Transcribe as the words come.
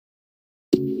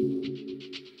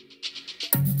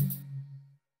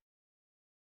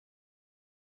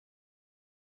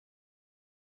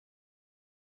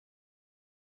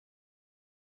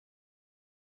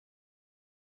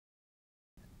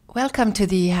Welcome to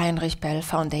the Heinrich Böll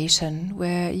Foundation,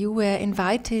 where you were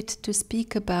invited to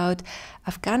speak about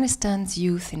Afghanistan's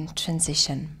youth in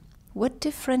transition. What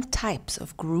different types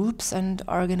of groups and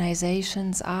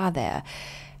organizations are there,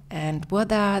 and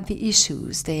what are the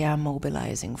issues they are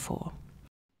mobilizing for?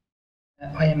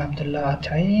 I am Abdullah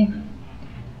Athayi,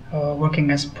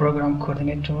 working as program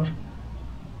coordinator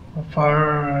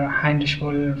for Heinrich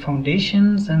Boell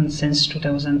Foundation, and since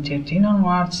 2013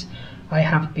 onwards I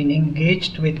have been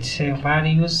engaged with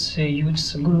various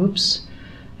youth groups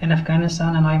in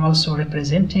Afghanistan, and I'm also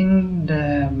representing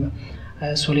the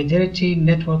Solidarity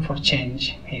Network for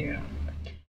Change here.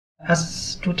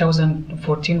 As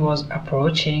 2014 was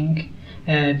approaching,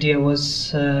 there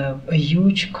was a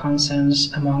huge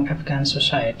consensus among Afghan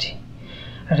society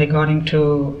regarding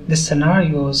to the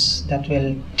scenarios that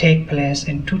will take place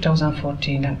in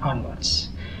 2014 and onwards.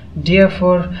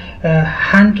 Therefore,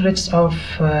 hundreds of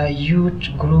youth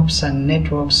groups and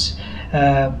networks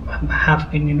have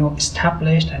been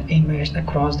established and emerged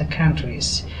across the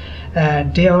countries.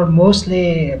 They are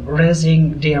mostly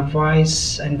raising their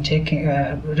voice and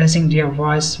raising their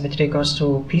voice with regards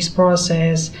to peace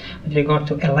process, with regard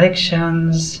to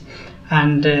elections,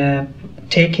 and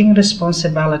taking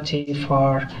responsibility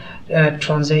for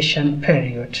transition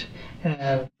period.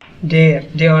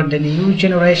 They are the new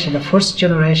generation, the first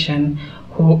generation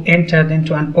who entered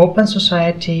into an open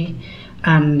society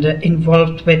and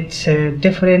involved with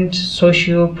different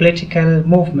socio-political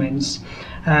movements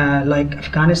like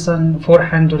Afghanistan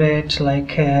 400,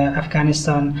 like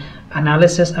Afghanistan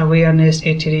Analysis Awareness,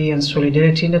 Athayi and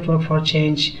Solidarity Network for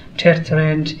Change,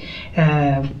 Tertrend,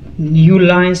 New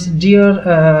Lines.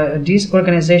 These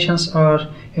organizations are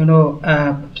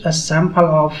a sample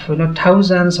of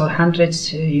thousands or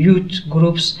hundreds youth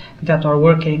groups that are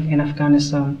working in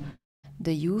Afghanistan.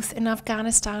 The youth in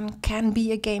Afghanistan can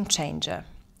be a game changer,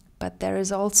 but there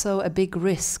is also a big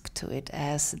risk to it,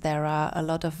 as there are a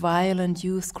lot of violent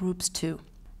youth groups too.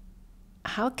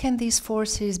 How can these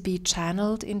forces be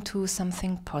channeled into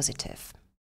something positive?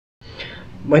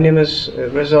 My name is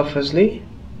Reza Fazli.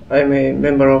 I'm a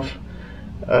member of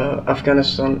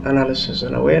Afghanistan Analysis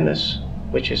and Awareness,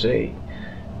 which is a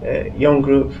young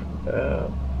group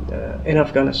in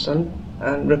Afghanistan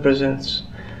and represents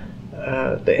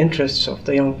the interests of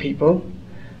the young people.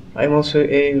 I'm also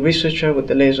a researcher with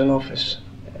the Liaison office,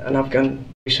 an Afghan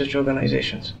research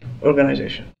organization.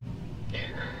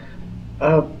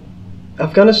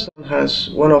 Afghanistan has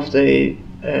one of the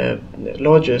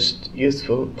largest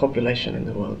youthful population in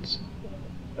the world.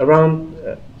 Around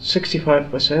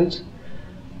 65 to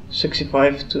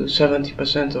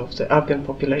 70% of the Afghan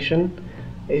population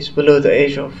is below the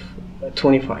age of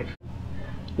 25.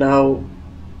 Now,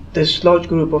 this large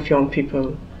group of young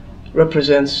people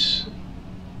represents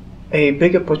a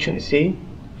big opportunity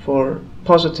for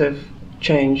positive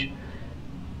change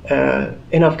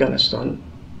in Afghanistan,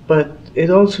 but it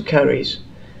also carries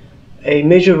a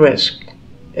major risk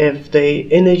if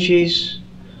the energies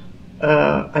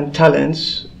and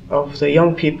talents of the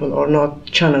young people are not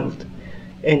channeled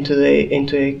into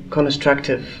a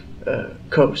constructive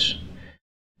course.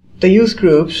 The youth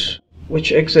groups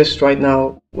which exist right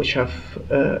now, which have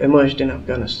emerged in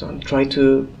Afghanistan, try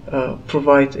to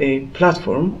provide a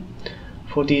platform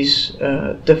for these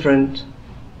different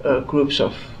groups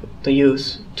of the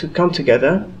youth to come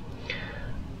together,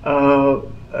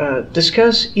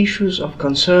 discuss issues of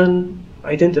concern,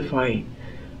 identify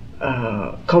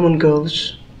common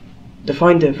goals,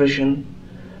 define their vision,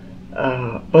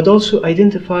 but also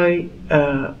identify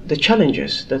the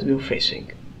challenges that we're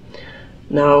facing.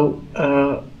 Now,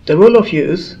 the role of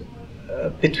youth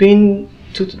between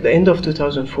the end of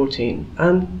 2014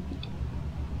 and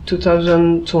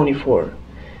 2024,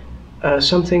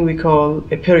 something we call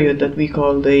a period that we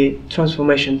call the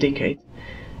transformation decade,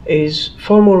 is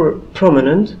far more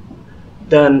prominent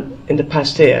than in the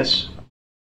past years.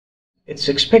 It's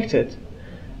expected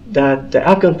that the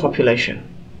Afghan population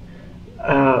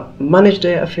manage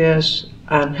their affairs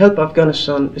and help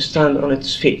Afghanistan stand on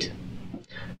its feet,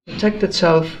 protect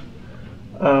itself,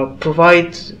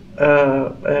 provide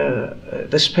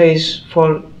the space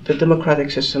for the democratic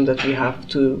system that we have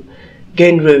to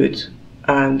gain root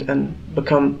and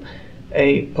become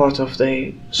a part of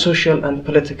the social and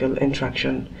political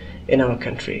interaction in our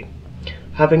country.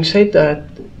 Having said that,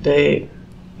 the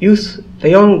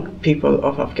young people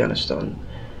of Afghanistan,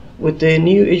 with the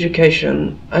new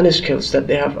education and skills that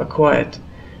they have acquired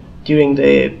during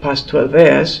the past 12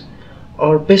 years,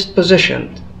 are best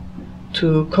positioned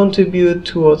to contribute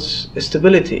towards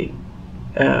stability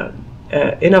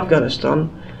in Afghanistan,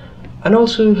 and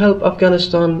also help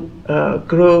Afghanistan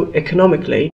grow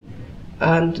economically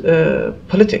and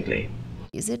politically.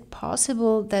 Is it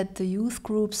possible that the youth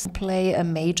groups play a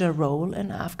major role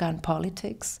in Afghan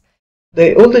politics?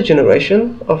 The older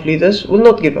generation of leaders will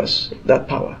not give us that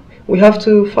power. We have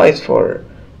to fight for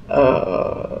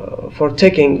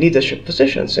taking leadership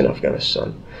positions in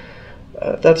Afghanistan.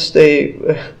 That's the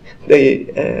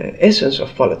essence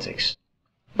of politics.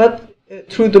 But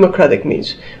through democratic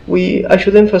means, I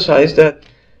should emphasize that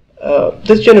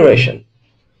this generation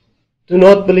do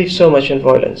not believe so much in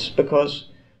violence, because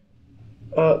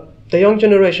the young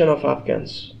generation of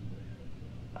Afghans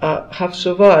have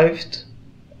survived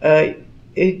a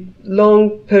long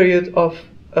period of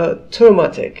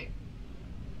traumatic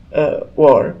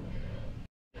war.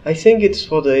 I think it's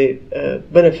for the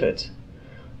benefit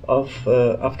of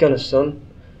Afghanistan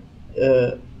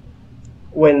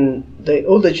when the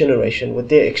older generation with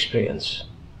their experience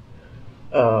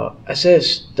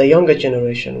assess the younger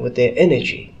generation with their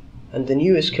energy and the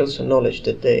new skills and knowledge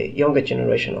that the younger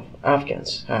generation of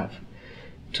Afghans have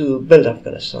to build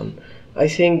Afghanistan. I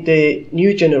think the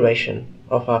new generation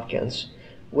of Afghans,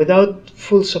 without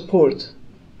full support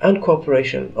and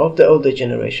cooperation of the older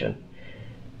generation,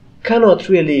 cannot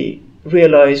really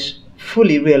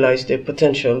fully realize their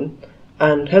potential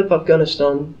and help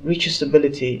Afghanistan reach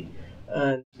stability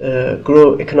and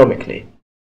grow economically.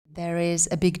 There is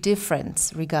a big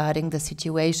difference regarding the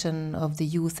situation of the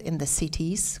youth in the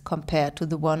cities compared to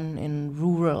the one in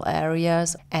rural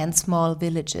areas and small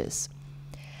villages.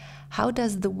 How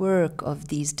does the work of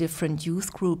these different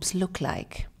youth groups look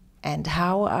like? And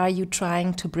how are you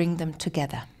trying to bring them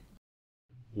together?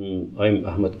 I'm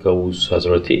Ahmad Kawus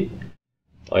Hazrati.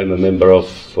 I'm a member of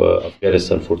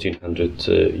Afghanistan 1400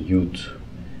 youth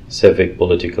civic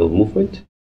political movement.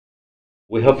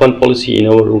 We have one policy in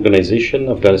our organization,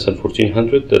 Afghanistan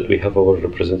 1400, that we have our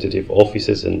representative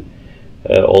offices in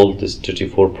all these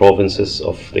 34 provinces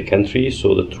of the country,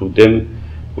 so that through them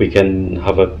we can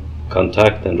have a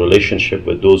contact and relationship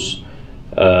with those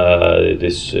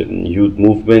youth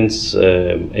movements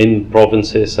in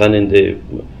provinces and in the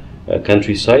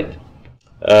countryside.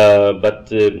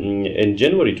 But in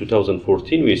January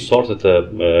 2014 we started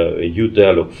a youth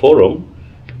dialogue forum,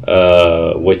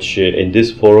 which in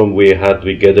this forum we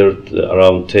gathered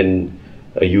around 10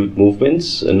 youth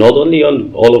movements, not only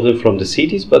on all of them from the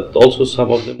cities, but also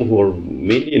some of them who are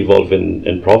mainly involved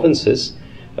in provinces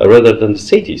rather than the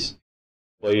cities.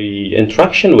 By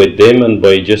interaction with them and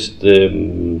by just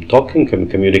talking and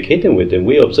communicating with them,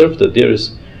 we observed that there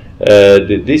is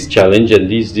this challenge and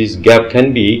this gap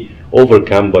can be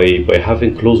overcome by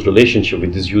having close relationship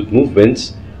with these youth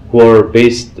movements who are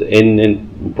based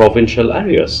in provincial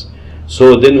areas.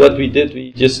 So then what we did,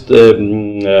 we just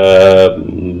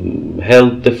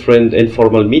held different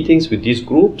informal meetings with these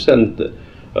groups, and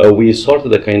we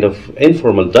started a kind of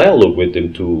informal dialogue with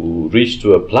them to reach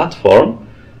to a platform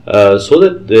so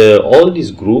that all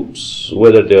these groups,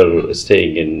 whether they're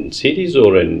staying in cities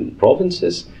or in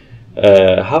provinces,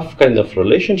 have kind of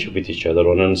relationship with each other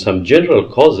on some general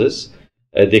causes.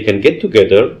 They can get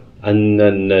together and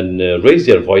raise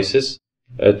their voices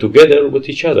together with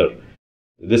each other.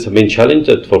 This is a main challenge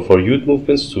that for youth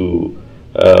movements to,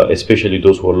 especially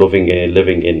those who are living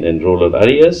in rural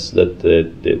areas, that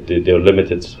there are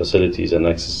limited facilities and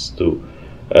access to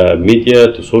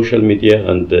media, to social media,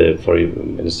 and for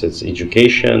instance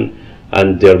education,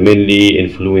 and they're mainly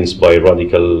influenced by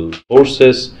radical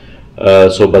forces.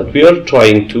 But we are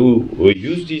trying to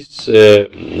use these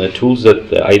tools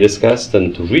that I discussed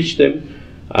and to reach them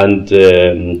and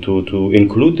to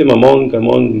include them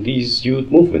among these youth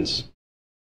movements.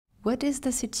 What is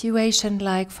the situation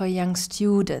like for young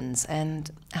students,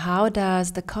 and how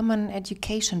does the Common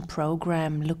Education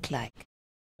Program look like?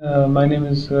 My name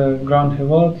is Gran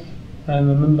Hewad. I'm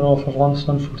a member of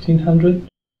Afghanistan 1400.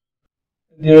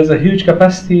 There is a huge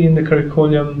capacity in the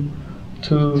curriculum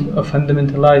to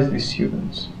fundamentalize these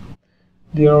students.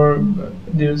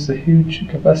 There's a huge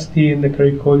capacity in the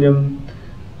curriculum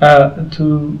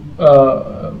to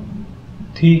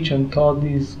teach and taught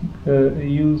these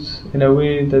youth in a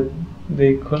way that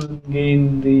they couldn't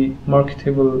gain the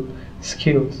marketable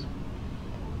skills.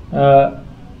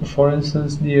 For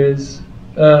instance, there's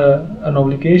an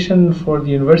obligation for the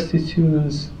university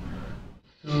students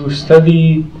to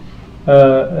study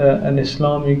an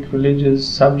Islamic religious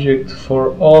subject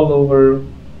for all over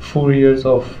 4 years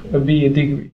of a BA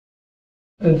degree.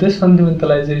 This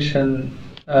fundamentalization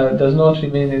does not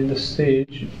remain in this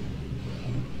stage.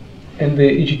 In the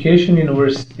education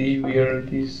university, where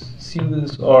these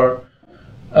students are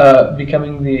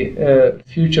becoming the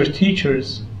future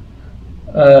teachers,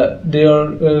 they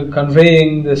are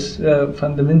conveying this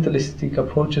fundamentalistic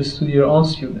approaches to their own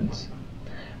students.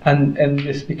 and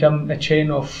this become a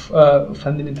chain of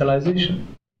fundamentalization.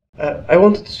 I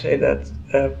wanted to say that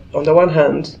on the one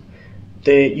hand,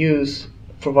 the youth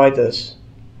provide us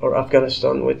or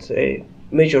Afghanistan with a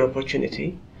major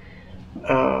opportunity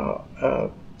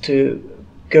to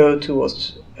go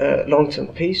towards long-term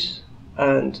peace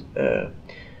and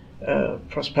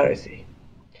prosperity.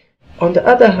 On the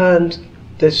other hand,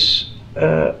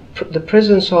 the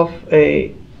presence of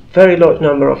a very large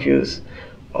number of youth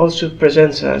also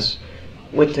presents us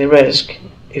with a risk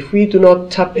if we do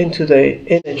not tap into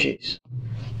the energies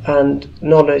and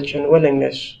knowledge and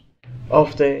willingness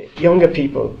of the younger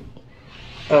people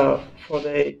for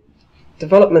the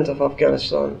development of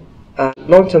Afghanistan and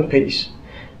long-term peace,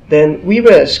 then we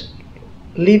risk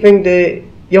leaving the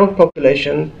young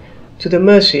population to the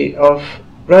mercy of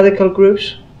radical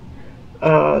groups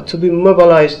to be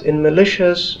mobilized in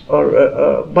militias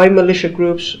or by militia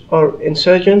groups or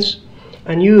insurgents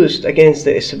and used against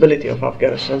the stability of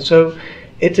Afghanistan. So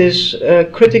it is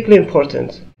critically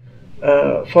important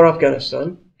for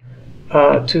Afghanistan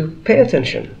to pay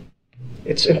attention.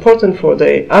 It's important for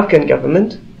the Afghan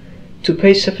government to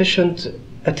pay sufficient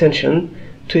attention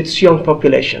to its young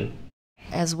population.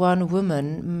 As one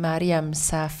woman, Mariam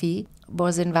Safi,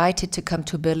 was invited to come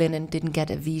to Berlin and didn't get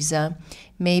a visa,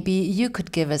 maybe you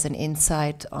could give us an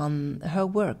insight on her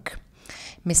work.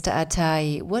 Mr.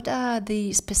 Athayi, what are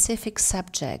the specific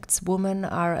subjects women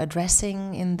are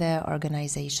addressing in their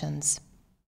organizations?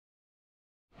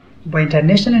 By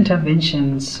international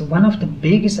interventions, one of the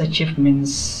biggest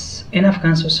achievements in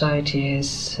Afghan society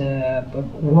is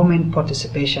women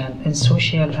participation in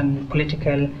social and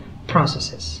political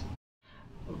processes.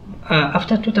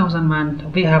 After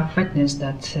 2001, we have witnessed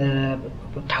that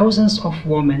thousands of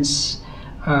women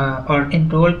are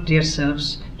enrolled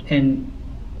themselves in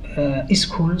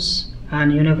schools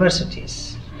and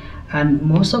universities, and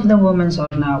most of the women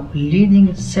are now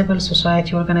leading civil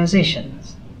society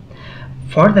organizations.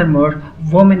 Furthermore,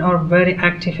 women are very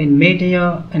active in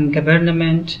media and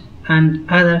government and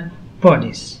other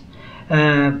bodies.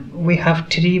 We have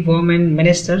 3 women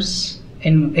ministers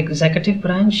in executive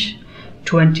branch,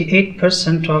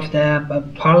 28% of the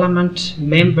parliament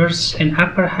members in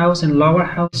upper house and lower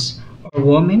house are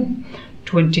women,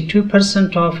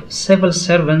 22% of civil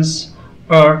servants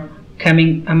are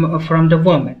coming from the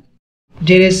women.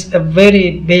 There is a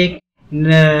very big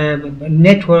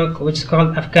network which is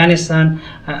called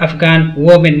Afghan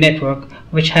Women Network,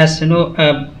 which has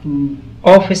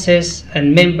offices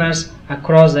and members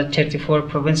across the 34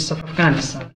 provinces of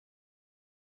Afghanistan.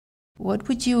 What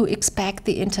would you expect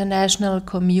the international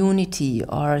community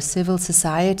or civil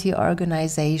society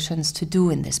organizations to do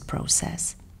in this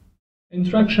process?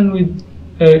 Interaction with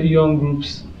young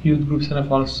groups, youth groups in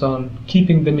Afghanistan,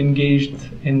 keeping them engaged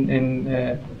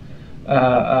in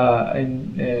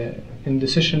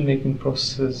decision-making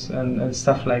processes and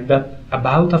stuff like that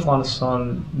about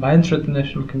Afghanistan by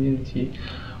international community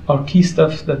are key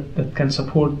stuff that can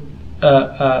support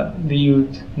the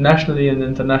youth nationally and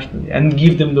internationally and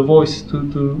give them the voice to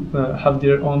have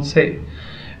their own say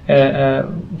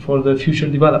for the future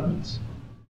developments.